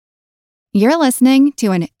You're listening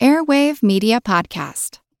to an Airwave Media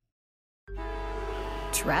Podcast.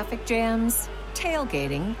 Traffic jams,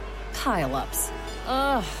 tailgating, pile-ups.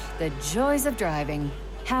 Ugh, the joys of driving.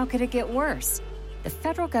 How could it get worse? The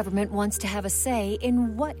federal government wants to have a say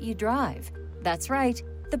in what you drive. That's right.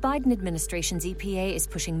 The Biden administration's EPA is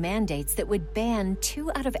pushing mandates that would ban 2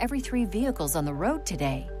 out of every 3 vehicles on the road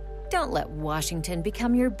today. Don't let Washington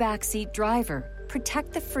become your backseat driver.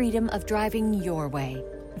 Protect the freedom of driving your way.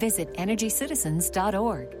 Visit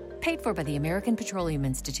EnergyCitizens.org. Paid for by the American Petroleum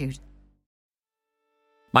Institute.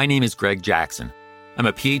 My name is Greg Jackson. I'm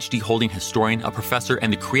a PhD-holding historian, a professor,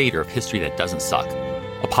 and the creator of History That Doesn't Suck,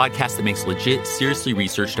 a podcast that makes legit, seriously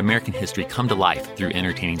researched American history come to life through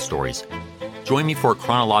entertaining stories. Join me for a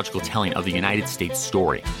chronological telling of the United States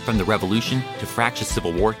story, from the Revolution to fractious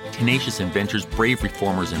Civil War, tenacious inventors, brave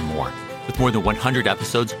reformers, and more. With more than 100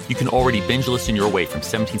 episodes, you can already binge listen your way from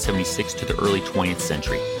 1776 to the early 20th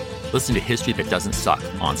century. Listen to History That Doesn't Suck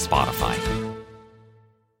on Spotify.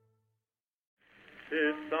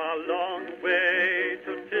 It's a long way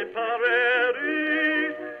to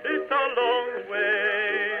Tipperary. It's a long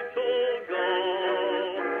way to go.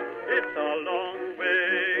 It's a long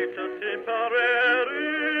way to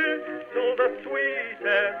Tipperary, to the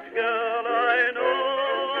sweetest girl I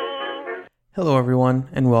know. Hello everyone,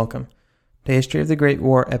 and welcome to History of the Great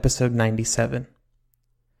War, episode 97.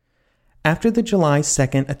 After the July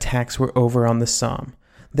 2nd attacks were over on the Somme,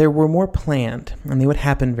 there were more planned, and they would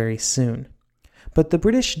happen very soon. But the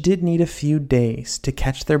British did need a few days to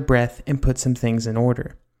catch their breath and put some things in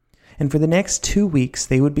order. And for the next 2 weeks,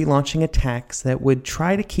 they would be launching attacks that would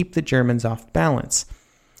try to keep the Germans off balance.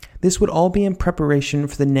 This would all be in preparation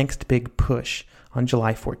for the next big push on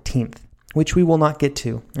July 14th, which we will not get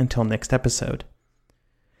to until next episode.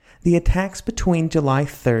 The attacks between July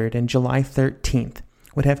 3rd and July 13th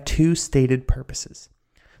would have 2 stated purposes.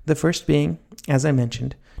 The first being, as I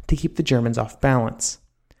mentioned, to keep the Germans off balance,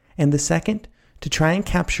 and the second, to try and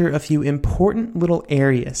capture a few important little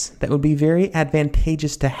areas that would be very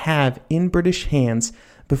advantageous to have in British hands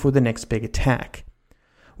before the next big attack.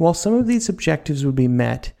 While some of these objectives would be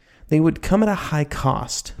met, they would come at a high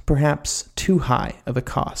cost, perhaps too high of a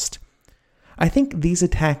cost. I think these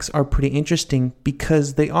attacks are pretty interesting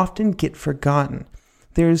because they often get forgotten.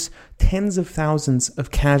 There's tens of thousands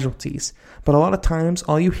of casualties, but a lot of times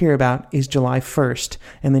all you hear about is July 1st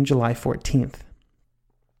and then July 14th.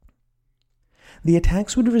 The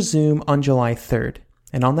attacks would resume on July 3rd,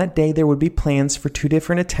 and on that day there would be plans for 2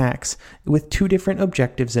 different attacks with 2 different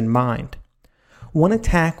objectives in mind. One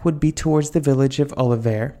attack would be towards the village of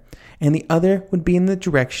Olivier, and the other would be in the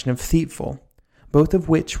direction of Thiepval, both of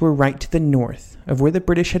which were right to the north of where the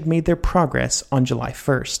British had made their progress on July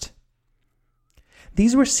 1st.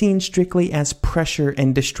 These were seen strictly as pressure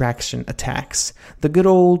and distraction attacks, the good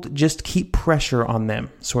old just keep pressure on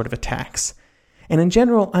them sort of attacks. And in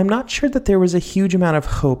general, I'm not sure that there was a huge amount of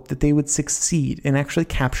hope that they would succeed in actually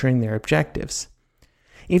capturing their objectives.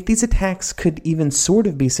 If these attacks could even sort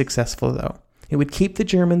of be successful though, it would keep the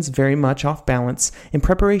Germans very much off balance in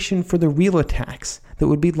preparation for the real attacks that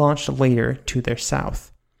would be launched later to their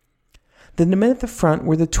south. The men at the front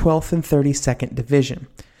were the 12th and 32nd Division,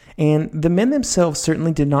 and the men themselves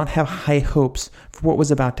certainly did not have high hopes for what was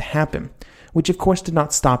about to happen, which of course did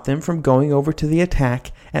not stop them from going over to the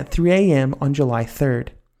attack at 3 a.m. on July 3rd.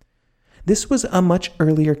 This was a much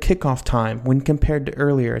earlier kickoff time when compared to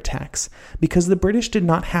earlier attacks, because the British did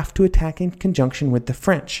not have to attack in conjunction with the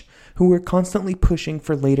French, who were constantly pushing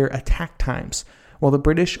for later attack times, while the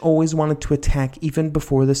British always wanted to attack even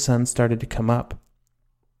before the sun started to come up.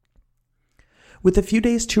 With a few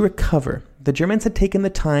days to recover, the Germans had taken the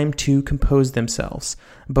time to compose themselves,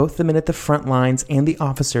 both the men at the front lines and the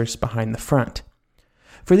officers behind the front.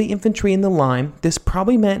 For the infantry in the line, this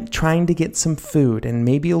probably meant trying to get some food and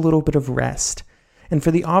maybe a little bit of rest. And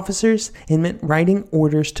for the officers, it meant writing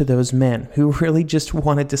orders to those men who really just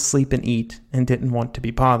wanted to sleep and eat and didn't want to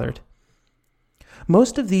be bothered.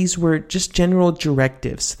 Most of these were just general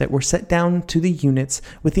directives that were set down to the units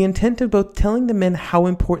with the intent of both telling the men how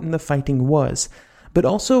important the fighting was, but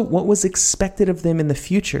also what was expected of them in the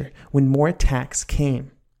future when more attacks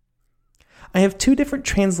came. I have 2 different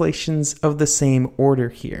translations of the same order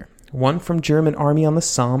here, one from German Army on the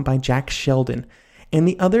Somme by Jack Sheldon, and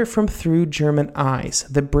the other from Through German Eyes,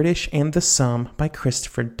 The British and the Somme by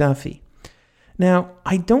Christopher Duffy. Now,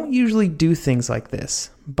 I don't usually do things like this,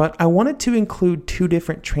 but I wanted to include 2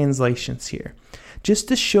 different translations here, just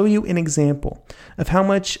to show you an example of how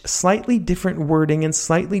much slightly different wording and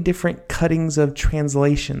slightly different cuttings of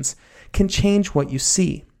translations can change what you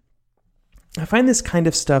see. I find this kind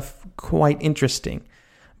of stuff quite interesting,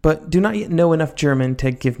 but do not yet know enough German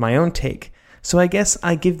to give my own take, so I guess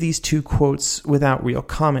I give these two quotes without real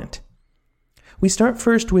comment. We start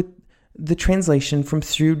first with the translation from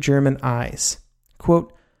Through German Eyes.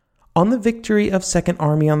 Quote, "On the victory of Second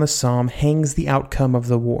Army on the Somme hangs the outcome of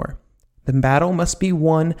the war. The battle must be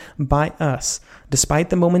won by us,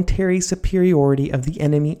 despite the momentary superiority of the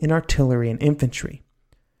enemy in artillery and infantry.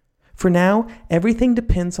 For now, everything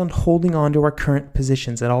depends on holding on to our current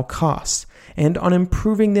positions at all costs, and on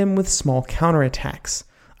improving them with small counterattacks.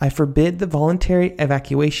 I forbid the voluntary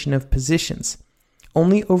evacuation of positions.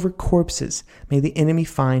 Only over corpses may the enemy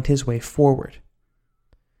find his way forward."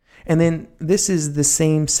 And then this is the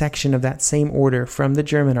same section of that same order from the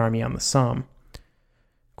German army on the Somme.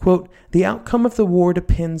 Quote, "The outcome of the war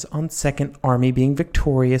depends on Second Army being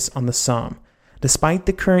victorious on the Somme. Despite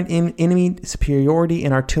the current enemy superiority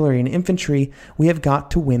in artillery and infantry, we have got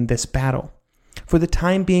to win this battle. For the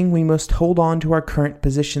time being, we must hold on to our current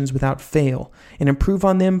positions without fail, and improve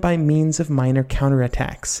on them by means of minor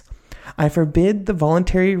counterattacks. I forbid the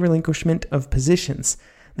voluntary relinquishment of positions.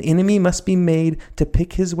 The enemy must be made to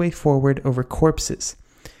pick his way forward over corpses."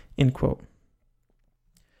 End quote.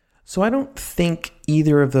 So I don't think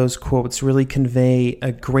either of those quotes really convey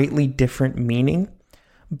a greatly different meaning,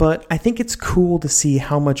 but I think it's cool to see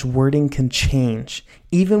how much wording can change,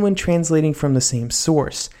 even when translating from the same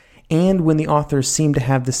source, and when the authors seem to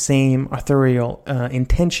have the same authorial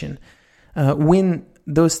intention. When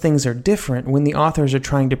those things are different, when the authors are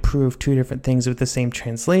trying to prove two different things with the same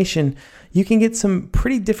translation, you can get some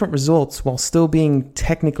pretty different results while still being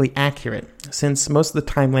technically accurate, since most of the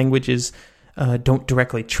time languages don't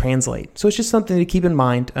directly translate. So it's just something to keep in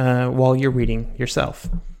mind while you're reading yourself.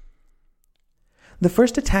 The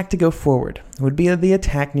first attack to go forward would be the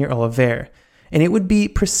attack near Olivier, and it would be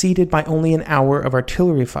preceded by only an hour of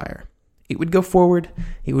artillery fire. It would go forward,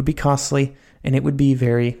 it would be costly, and it would be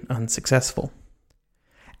very unsuccessful.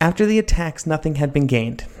 After the attacks, nothing had been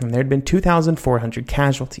gained, and there had been 2,400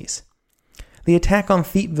 casualties. The attack on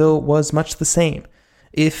Thiepval was much the same,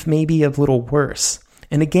 if maybe a little worse,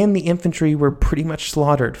 and again the infantry were pretty much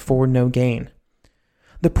slaughtered for no gain.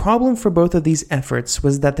 The problem for both of these efforts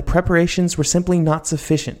was that the preparations were simply not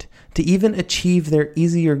sufficient to even achieve their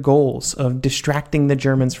easier goals of distracting the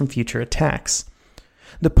Germans from future attacks.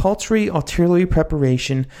 The paltry artillery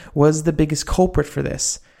preparation was the biggest culprit for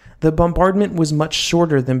this. The bombardment was much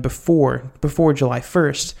shorter than before July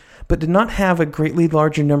 1st, but did not have a greatly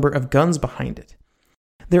larger number of guns behind it.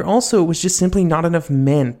 There also was just simply not enough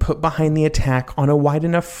men put behind the attack on a wide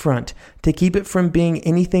enough front to keep it from being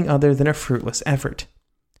anything other than a fruitless effort.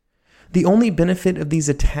 The only benefit of these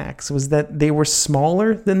attacks was that they were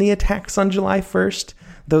smaller than the attacks on July 1st,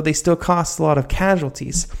 though they still cost a lot of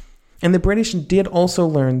casualties. And the British did also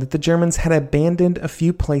learn that the Germans had abandoned a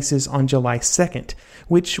few places on July 2nd,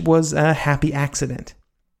 which was a happy accident.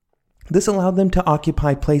 This allowed them to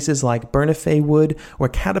occupy places like Bernafay Wood or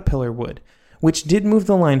Caterpillar Wood, which did move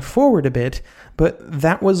the line forward a bit, but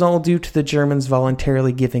that was all due to the Germans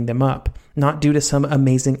voluntarily giving them up, not due to some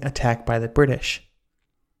amazing attack by the British.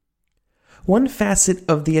 One facet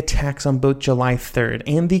of the attacks on both July 3rd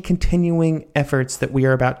and the continuing efforts that we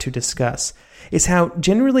are about to discuss is how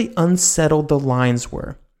generally unsettled the lines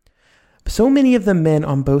were. So many of the men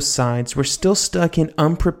on both sides were still stuck in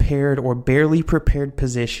unprepared or barely prepared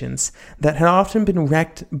positions that had often been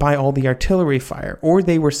wrecked by all the artillery fire, or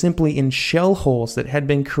they were simply in shell holes that had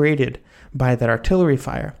been created by that artillery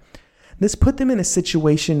fire. This put them in a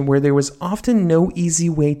situation where there was often no easy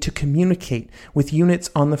way to communicate with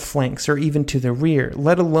units on the flanks or even to the rear,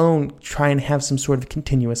 let alone try and have some sort of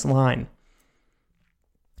continuous line.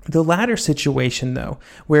 The latter situation, though,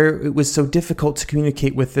 where it was so difficult to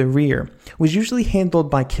communicate with the rear, was usually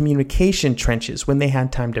handled by communication trenches when they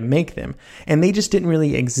had time to make them, and they just didn't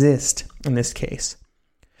really exist in this case.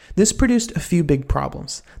 This produced a few big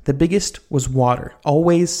problems. The biggest was water.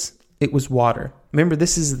 Always it was water. Remember,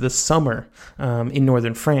 this is the summer in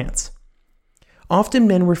northern France. Often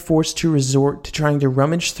men were forced to resort to trying to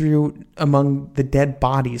rummage through among the dead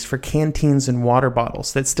bodies for canteens and water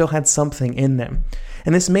bottles that still had something in them.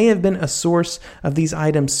 And this may have been a source of these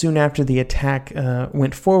items soon after the attack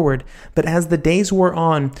went forward, but as the days wore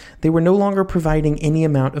on, they were no longer providing any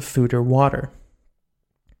amount of food or water.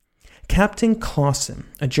 Captain Clausen,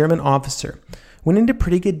 a German officer, went into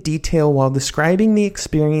pretty good detail while describing the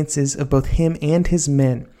experiences of both him and his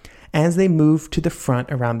men as they moved to the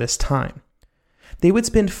front around this time. They would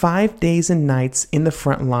spend 5 days and nights in the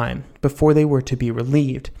front line before they were to be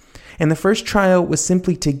relieved, and the first trial was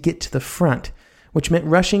simply to get to the front, which meant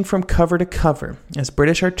rushing from cover to cover as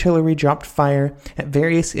British artillery dropped fire at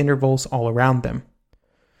various intervals all around them.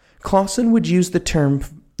 Clausen would use the term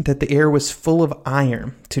that the air was full of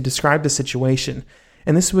iron to describe the situation,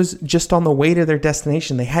 and this was just on the way to their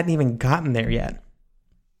destination. They hadn't even gotten there yet.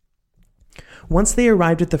 Once they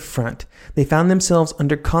arrived at the front, they found themselves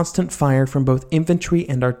under constant fire from both infantry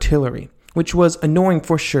and artillery, which was annoying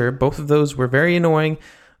for sure. Both of those were very annoying,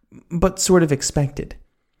 but sort of expected.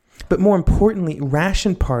 But more importantly,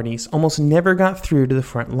 ration parties almost never got through to the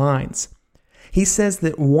front lines. He says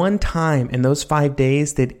that one time in those 5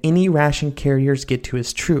 days did any ration carriers get to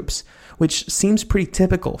his troops, which seems pretty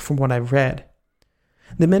typical from what I've read.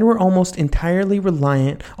 The men were almost entirely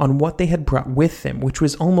reliant on what they had brought with them, which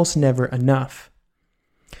was almost never enough.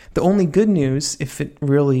 The only good news, if it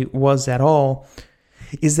really was at all,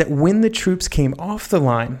 is that when the troops came off the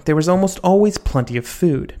line, there was almost always plenty of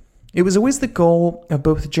food. It was always the goal of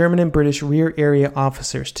both German and British rear area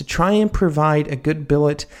officers to try and provide a good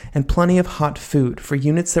billet and plenty of hot food for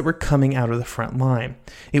units that were coming out of the front line.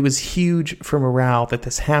 It was huge for morale that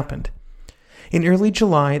this happened. In early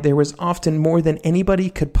July, there was often more than anybody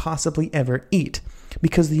could possibly ever eat,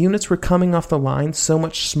 because the units were coming off the line so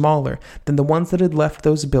much smaller than the ones that had left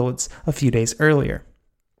those billets a few days earlier.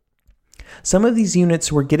 Some of these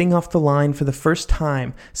units were getting off the line for the first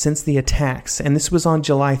time since the attacks, and this was on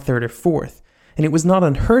July 3rd or 4th, and it was not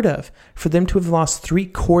unheard of for them to have lost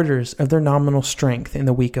 3/4 of their nominal strength in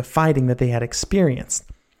the week of fighting that they had experienced.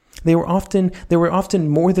 There were often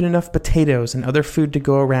more than enough potatoes and other food to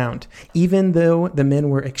go around, even though the men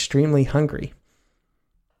were extremely hungry.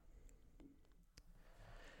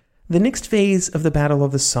 The next phase of the Battle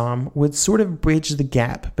of the Somme would sort of bridge the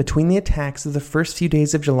gap between the attacks of the first few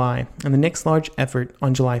days of July and the next large effort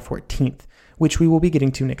on July 14th, which we will be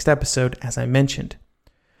getting to next episode, as I mentioned.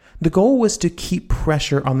 The goal was to keep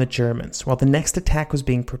pressure on the Germans while the next attack was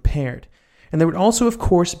being prepared, and there would also, of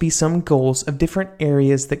course, be some goals of different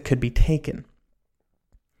areas that could be taken.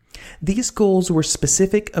 These goals were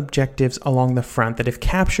specific objectives along the front that, if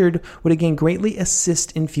captured, would again greatly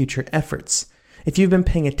assist in future efforts. If you've been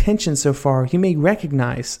paying attention so far, you may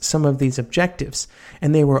recognize some of these objectives,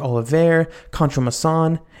 and they were Olivier,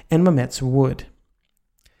 Contremaison, and Mametz Wood.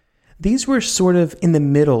 These were sort of in the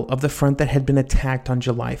middle of the front that had been attacked on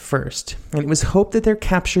July 1st, and it was hoped that their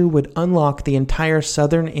capture would unlock the entire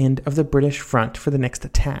southern end of the British front for the next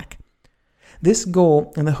attack. This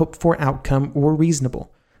goal and the hoped-for outcome were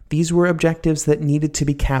reasonable. These were objectives that needed to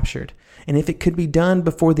be captured, and if it could be done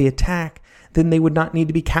before the attack, then they would not need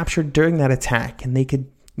to be captured during that attack, and they could,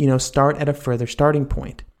 start at a further starting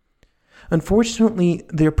point. Unfortunately,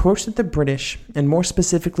 the approach that the British, and more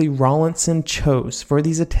specifically Rawlinson, chose for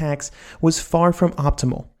these attacks was far from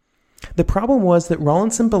optimal. The problem was that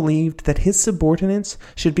Rawlinson believed that his subordinates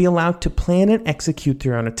should be allowed to plan and execute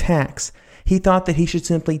their own attacks. He thought that he should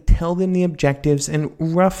simply tell them the objectives and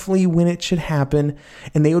roughly when it should happen,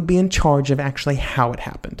 and they would be in charge of actually how it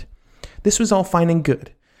happened. This was all fine and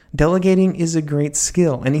good. Delegating is a great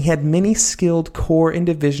skill, and he had many skilled corps and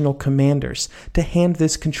divisional commanders to hand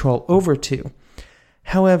this control over to.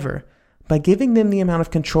 However, by giving them the amount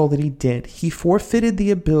of control that he did, he forfeited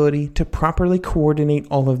the ability to properly coordinate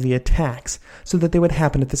all of the attacks so that they would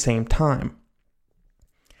happen at the same time.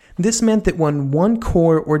 This meant that when one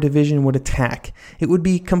corps or division would attack, it would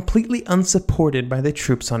be completely unsupported by the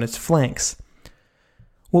troops on its flanks.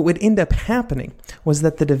 What would end up happening was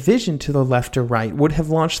that the division to the left or right would have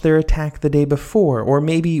launched their attack the day before, or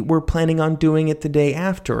maybe were planning on doing it the day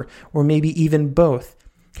after, or maybe even both.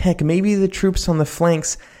 Heck, maybe the troops on the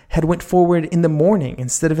flanks had went forward in the morning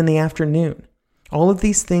instead of in the afternoon. All of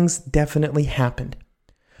these things definitely happened.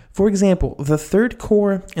 For example, the 3rd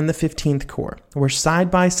Corps and the 15th Corps were side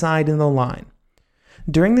by side in the line.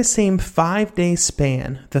 During the same 5-day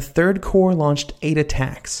span, the 3rd Corps launched 8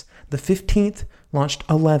 attacks. The 15th launched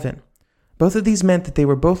 11. Both of these meant that they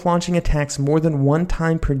were both launching attacks more than one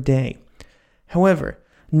time per day. However,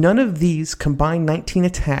 none of these combined 19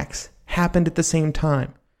 attacks happened at the same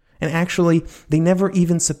time, and actually, they never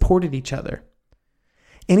even supported each other.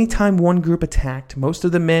 Anytime one group attacked, most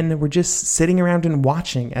of the men were just sitting around and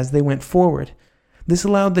watching as they went forward. This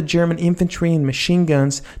allowed the German infantry and machine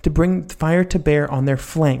guns to bring fire to bear on their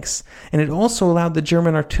flanks, and it also allowed the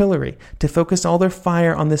German artillery to focus all their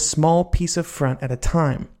fire on this small piece of front at a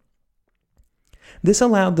time. This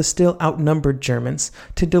allowed the still outnumbered Germans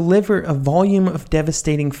to deliver a volume of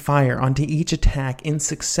devastating fire onto each attack in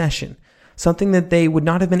succession, something that they would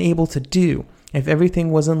not have been able to do if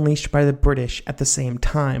everything was unleashed by the British at the same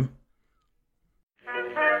time.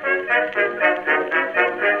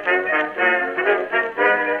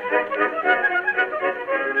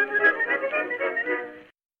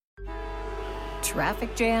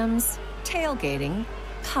 Traffic jams, tailgating,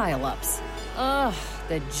 pile-ups. Ugh,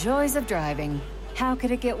 the joys of driving. How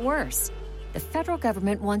could it get worse? The federal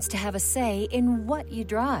government wants to have a say in what you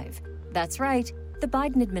drive. That's right. The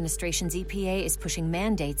Biden administration's EPA is pushing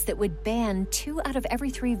mandates that would ban 2 out of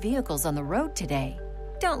every 3 vehicles on the road today.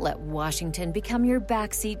 Don't let Washington become your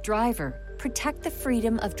backseat driver. Protect the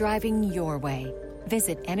freedom of driving your way.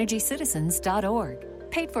 Visit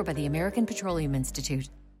EnergyCitizens.org. Paid for by the American Petroleum Institute.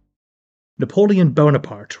 Napoleon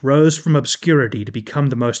Bonaparte rose from obscurity to become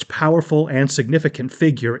the most powerful and significant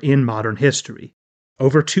figure in modern history.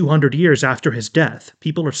 Over 200 years after his death,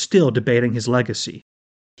 people are still debating his legacy.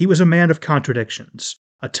 He was a man of contradictions,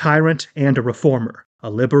 a tyrant and a reformer, a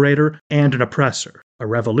liberator and an oppressor, a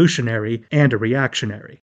revolutionary and a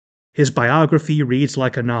reactionary. His biography reads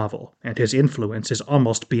like a novel, and his influence is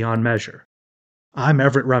almost beyond measure. I'm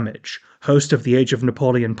Everett Rummage, host of the Age of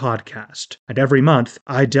Napoleon podcast, and every month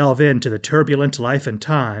I delve into the turbulent life and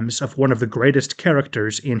times of one of the greatest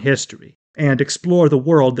characters in history, and explore the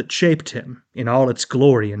world that shaped him in all its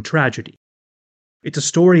glory and tragedy. It's a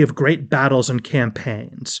story of great battles and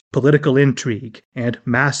campaigns, political intrigue, and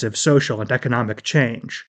massive social and economic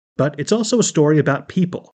change. But it's also a story about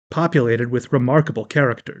people, populated with remarkable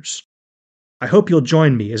characters. I hope you'll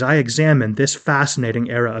join me as I examine this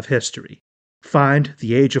fascinating era of history. Find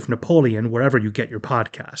The Age of Napoleon wherever you get your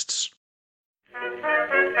podcasts.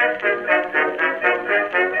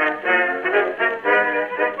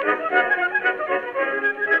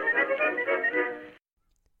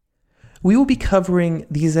 We will be covering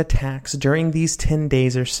these attacks during these 10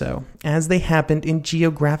 days or so, as they happened in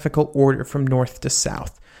geographical order from north to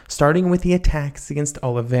south, starting with the attacks against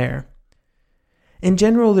Olivaire. In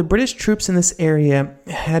general, the British troops in this area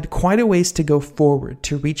had quite a ways to go forward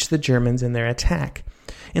to reach the Germans in their attack.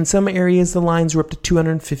 In some areas, the lines were up to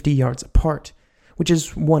 250 yards apart, which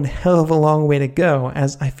is one hell of a long way to go,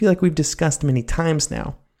 as I feel like we've discussed many times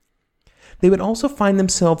now. They would also find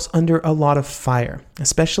themselves under a lot of fire,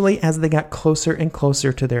 especially as they got closer and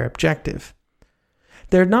closer to their objective.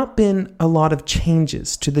 There had not been a lot of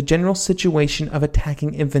changes to the general situation of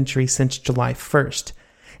attacking infantry since July 1st,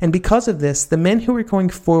 and because of this, the men who were going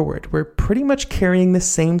forward were pretty much carrying the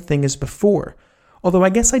same thing as before, although I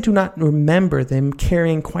guess I do not remember them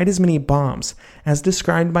carrying quite as many bombs as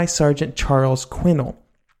described by Sergeant Charles Quinnell,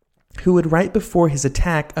 who would write before his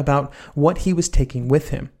attack about what he was taking with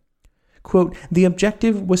him. Quote, "The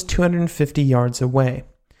objective was 250 yards away.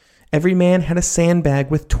 Every man had a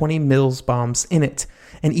sandbag with 20 Mills bombs in it,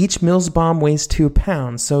 and each Mills bomb weighs 2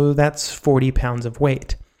 pounds, so that's 40 pounds of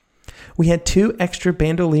weight. We had 2 extra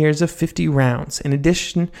bandoliers of 50 rounds, in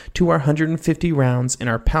addition to our 150 rounds in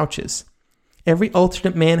our pouches. Every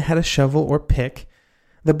alternate man had a shovel or pick.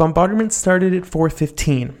 The bombardment started at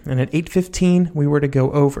 4:15, and at 8:15 we were to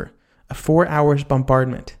go over, a 4 hours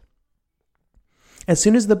bombardment. As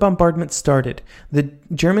soon as the bombardment started, the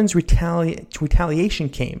Germans' retaliation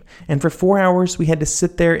came, and for 4 hours we had to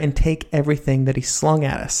sit there and take everything that he slung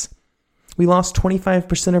at us. We lost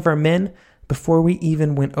 25% of our men before we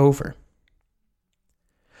even went over."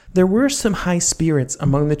 There were some high spirits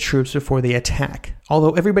among the troops before the attack,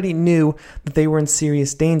 although everybody knew that they were in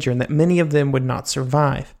serious danger and that many of them would not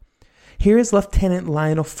survive. Here is Lieutenant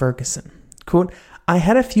Lionel Ferguson. Quote, "I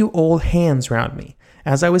had a few old hands round me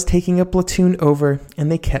as I was taking a platoon over,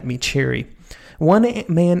 and they kept me cheery. One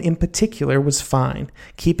man in particular was fine,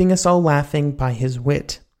 keeping us all laughing by his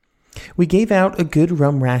wit. We gave out a good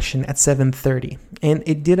rum ration at 7:30, and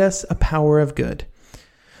it did us a power of good.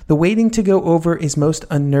 The waiting to go over is most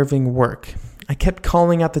unnerving work. I kept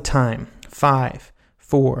calling out the time. 5,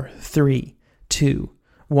 4, 3, 2,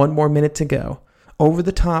 1 more minute to go. Over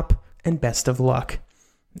the top, and best of luck."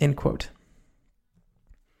 End quote.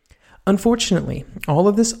 Unfortunately, all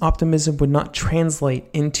of this optimism would not translate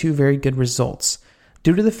into very good results,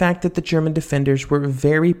 due to the fact that the German defenders were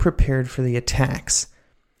very prepared for the attacks.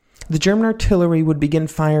 The German artillery would begin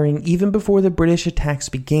firing even before the British attacks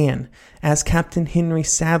began, as Captain Henry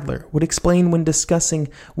Sadler would explain when discussing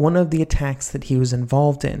one of the attacks that he was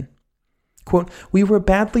involved in. Quote, "We were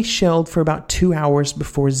badly shelled for about 2 hours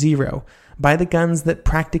before zero by the guns that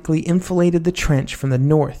practically enfiladed the trench from the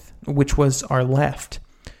north, which was our left.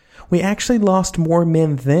 We actually lost more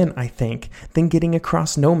men then, I think, than getting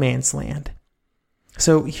across no man's land."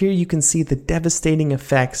 So here you can see the devastating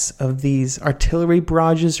effects of these artillery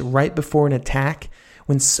barrages right before an attack,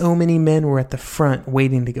 when so many men were at the front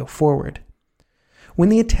waiting to go forward. When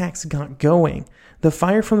the attacks got going, the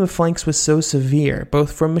fire from the flanks was so severe,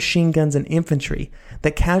 both from machine guns and infantry,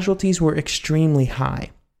 that casualties were extremely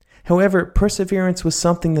high. However, perseverance was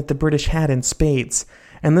something that the British had in spades,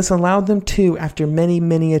 and this allowed them to, after many,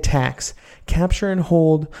 many attacks, capture and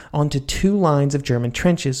hold onto 2 lines of German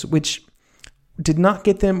trenches, which did not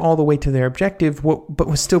get them all the way to their objective, but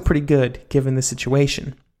was still pretty good given the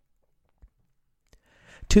situation.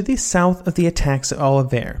 To the south of the attacks at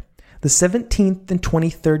Olivet, the 17th and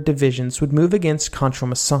 23rd Divisions would move against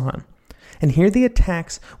Contremaison, and here the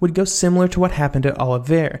attacks would go similar to what happened at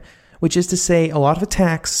Olivet, which is to say a lot of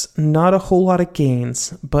attacks, not a whole lot of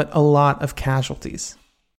gains, but a lot of casualties.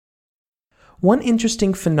 One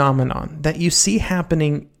interesting phenomenon that you see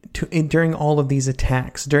happening during all of these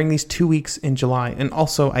attacks, during these 2 weeks in July, and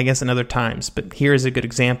also I guess in other times, but here is a good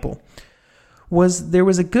example, was there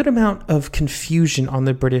was a good amount of confusion on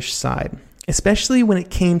the British side, especially when it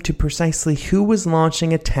came to precisely who was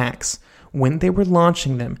launching attacks, when they were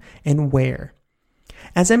launching them, and where.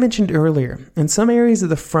 As I mentioned earlier, in some areas of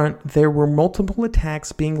the front, there were multiple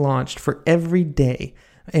attacks being launched for every day,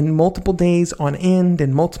 and multiple days on end,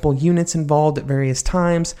 and multiple units involved at various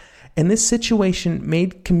times, and this situation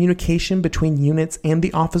made communication between units and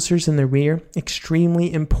the officers in the rear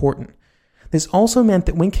extremely important. This also meant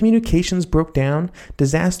that when communications broke down,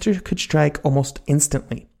 disaster could strike almost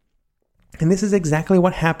instantly. And this is exactly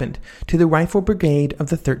what happened to the Rifle Brigade of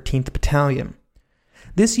the 13th Battalion.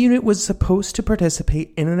 This unit was supposed to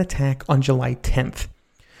participate in an attack on July 10th.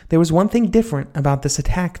 There was one thing different about this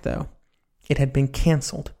attack, though. It had been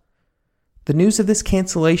canceled. The news of this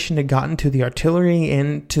cancellation had gotten to the artillery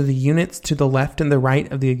and to the units to the left and the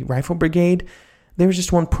right of the Rifle Brigade. There was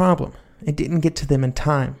just one problem. It didn't get to them in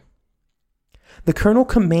time. The colonel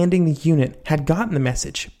commanding the unit had gotten the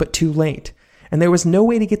message, but too late, and there was no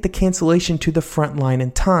way to get the cancellation to the front line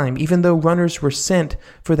in time, even though runners were sent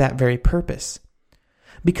for that very purpose.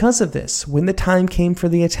 Because of this, when the time came for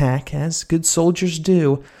the attack, as good soldiers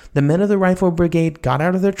do, the men of the Rifle Brigade got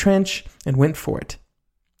out of their trench and went for it.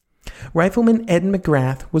 Rifleman Ed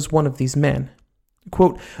McGrath was one of these men.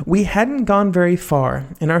 Quote, "We hadn't gone very far,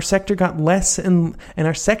 and our section got less and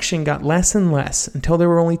less until there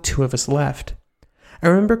were only 2 of us left. I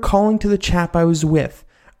remember calling to the chap I was with,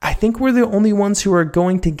 'I think we're the only ones who are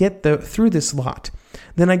going to get through this lot.'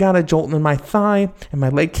 Then I got a jolt in my thigh, and my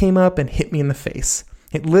leg came up and hit me in the face.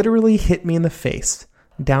 It literally hit me in the face.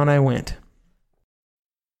 Down I went."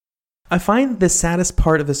 I find the saddest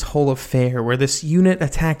part of this whole affair, where this unit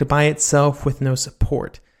attacked by itself with no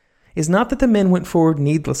support, is not that the men went forward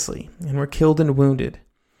needlessly and were killed and wounded.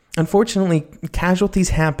 Unfortunately, casualties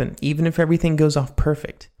happen, even if everything goes off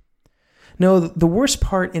perfect. No, the worst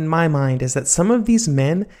part in my mind is that some of these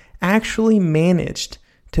men actually managed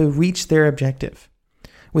to reach their objective.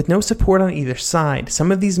 With no support on either side,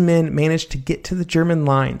 some of these men managed to get to the German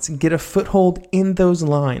lines and get a foothold in those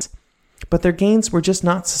lines, but their gains were just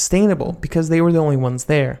not sustainable because they were the only ones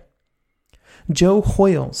there. Joe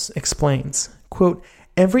Hoyles explains, quote,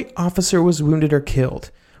 "Every officer was wounded or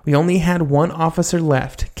killed. We only had one officer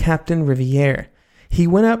left, Captain Riviere. He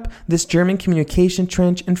went up this German communication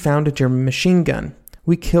trench and found a German machine gun.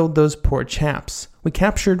 We killed those poor chaps. We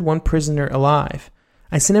captured one prisoner alive.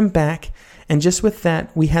 I sent him back, and just with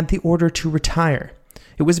that, we had the order to retire.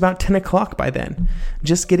 It was about 10 o'clock by then,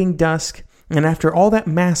 just getting dusk, and after all that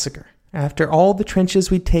massacre, after all the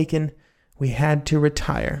trenches we'd taken, we had to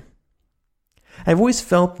retire." I've always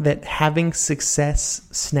felt that having success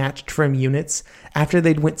snatched from units after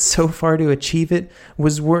they'd went so far to achieve it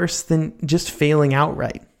was worse than just failing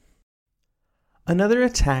outright. Another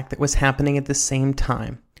attack that was happening at the same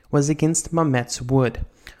time was against Mametz Wood,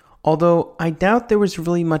 although I doubt there was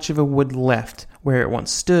really much of a wood left where it once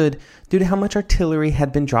stood due to how much artillery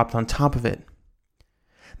had been dropped on top of it.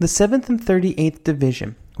 The 7th and 38th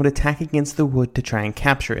Division would attack against the wood to try and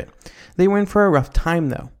capture it. They were in for a rough time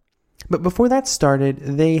though. But before that started,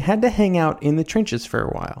 they had to hang out in the trenches for a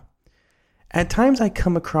while. At times I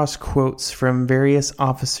come across quotes from various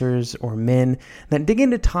officers or men that dig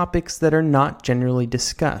into topics that are not generally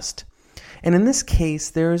discussed. And in this case,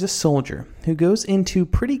 there is a soldier who goes into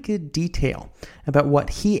pretty good detail about what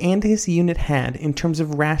he and his unit had in terms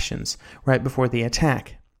of rations right before the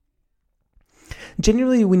attack.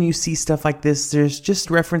 Generally, when you see stuff like this, there's just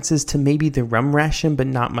references to maybe the rum ration, but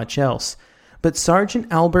not much else. But Sergeant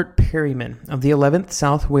Albert Perryman of the 11th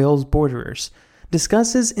South Wales Borderers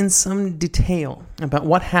discusses in some detail about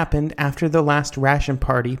what happened after the last ration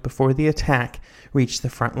party before the attack reached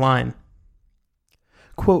the front line.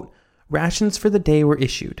 Quote, "Rations for the day were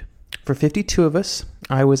issued. For 52 of us,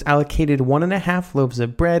 I was allocated 1.5 loaves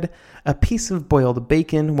of bread, a piece of boiled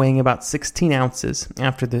bacon weighing about 16 ounces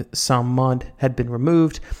after the Somme mud had been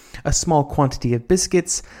removed, a small quantity of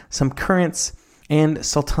biscuits, some currants, and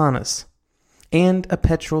sultanas, and a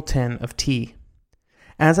petrol tin of tea.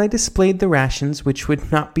 As I displayed the rations, which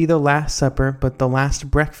would not be the last supper but the last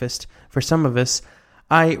breakfast for some of us,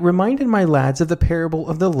 I reminded my lads of the parable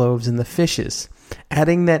of the loaves and the fishes,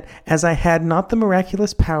 adding that as I had not the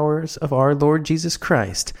miraculous powers of our Lord Jesus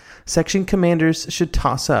Christ, section commanders should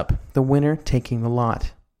toss up, the winner taking the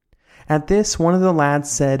lot. At this, one of the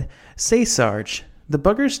lads said, "Say, Sarge, the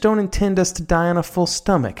buggers don't intend us to die on a full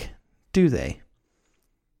stomach, do they?"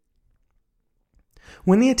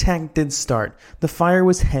 When the attack did start, the fire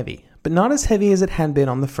was heavy, but not as heavy as it had been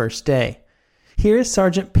on the first day. Here is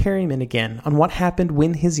Sergeant Perryman again on what happened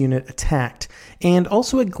when his unit attacked, and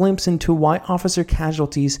also a glimpse into why officer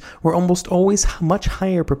casualties were almost always much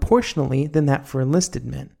higher proportionally than that for enlisted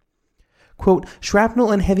men. Quote,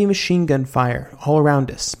 "Shrapnel and heavy machine gun fire all around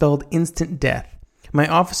us spelled instant death. My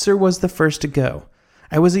officer was the first to go.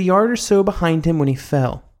 I was a yard or so behind him when he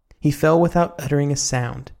fell. He fell without uttering a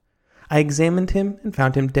sound. I examined him and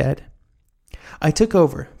found him dead. I took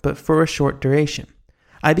over, but for a short duration.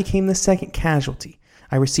 I became the second casualty.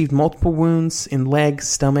 I received multiple wounds in legs,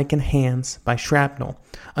 stomach, and hands by shrapnel.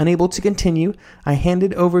 Unable to continue, I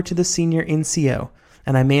handed over to the senior NCO,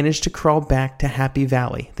 and I managed to crawl back to Happy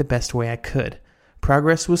Valley the best way I could.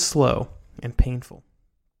 Progress was slow and painful."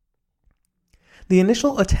 The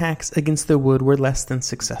initial attacks against the wood were less than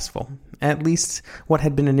successful, at least what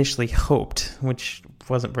had been initially hoped, which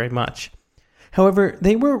wasn't very much. However,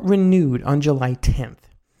 they were renewed on July 10th.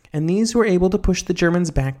 And these were able to push the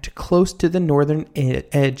Germans back to close to the northern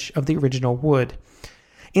edge of the original wood.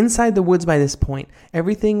 Inside the woods by this point,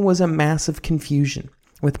 everything was a mass of confusion,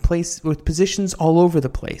 with positions all over the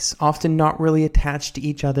place, often not really attached to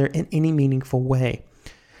each other in any meaningful way.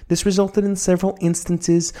 This resulted in several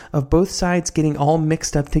instances of both sides getting all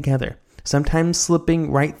mixed up together, sometimes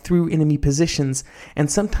slipping right through enemy positions,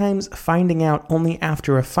 and sometimes finding out only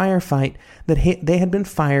after a firefight that they had been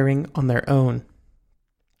firing on their own.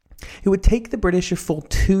 It would take the British a full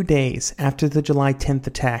 2 days after the July 10th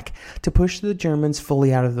attack to push the Germans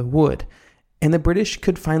fully out of the wood, and the British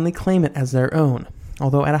could finally claim it as their own,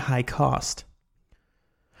 although at a high cost.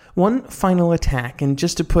 One final attack, and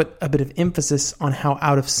just to put a bit of emphasis on how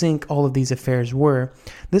out of sync all of these affairs were,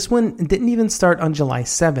 this one didn't even start on July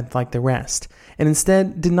 7th like the rest, and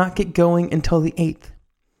instead did not get going until the 8th.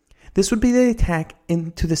 This would be the attack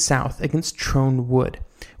into the south against Troen Wood,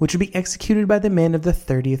 which would be executed by the men of the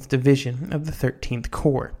 30th Division of the 13th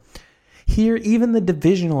Corps. Here, even the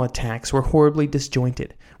divisional attacks were horribly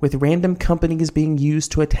disjointed, with random companies being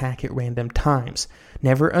used to attack at random times,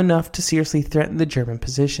 never enough to seriously threaten the German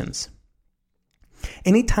positions.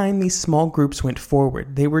 Any time these small groups went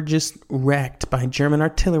forward, they were just wrecked by German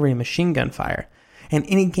artillery and machine gun fire, and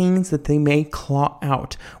any gains that they may claw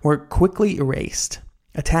out were quickly erased.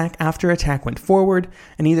 Attack after attack went forward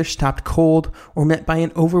and either stopped cold or met by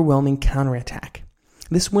an overwhelming counterattack.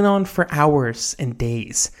 This went on for hours and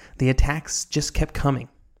days. The attacks just kept coming.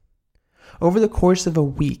 Over the course of a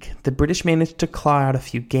week, the British managed to claw out a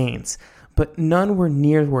few gains, but none were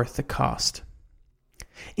near worth the cost.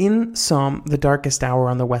 In Somme, the darkest hour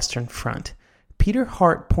on the Western Front, Peter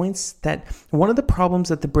Hart points that one of the problems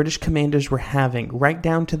that the British commanders were having right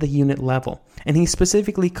down to the unit level, and he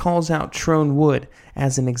specifically calls out Troen Wood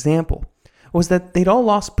as an example, was that they'd all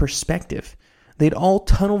lost perspective. They'd all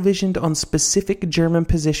tunnel visioned on specific German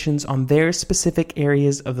positions on their specific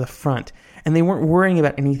areas of the front, and they weren't worrying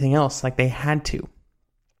about anything else like they had to.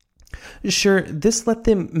 Sure, this let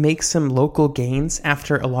them make some local gains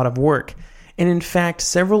after a lot of work, and in fact,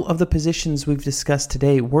 several of the positions we've discussed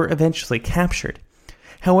today were eventually captured.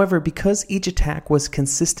 However, because each attack was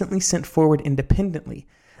consistently sent forward independently,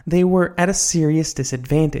 they were at a serious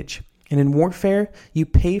disadvantage, and in warfare, you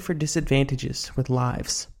pay for disadvantages with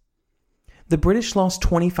lives. The British lost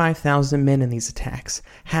 25,000 men in these attacks,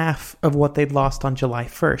 half of what they'd lost on July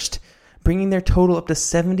 1st, bringing their total up to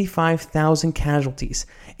 75,000 casualties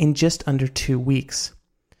in just under 2 weeks.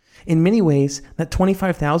 In many ways, that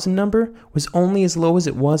 25,000 number was only as low as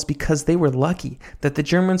it was because they were lucky that the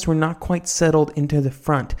Germans were not quite settled into the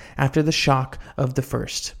front after the shock of the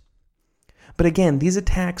first. But again, these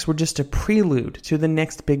attacks were just a prelude to the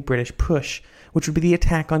next big British push, which would be the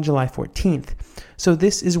attack on July 14th. So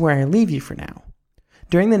this is where I leave you for now.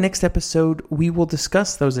 During the next episode, we will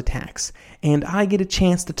discuss those attacks, and I get a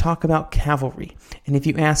chance to talk about cavalry. And if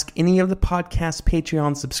you ask any of the podcast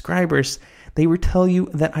Patreon subscribers, they will tell you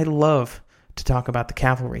that I love to talk about the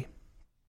cavalry.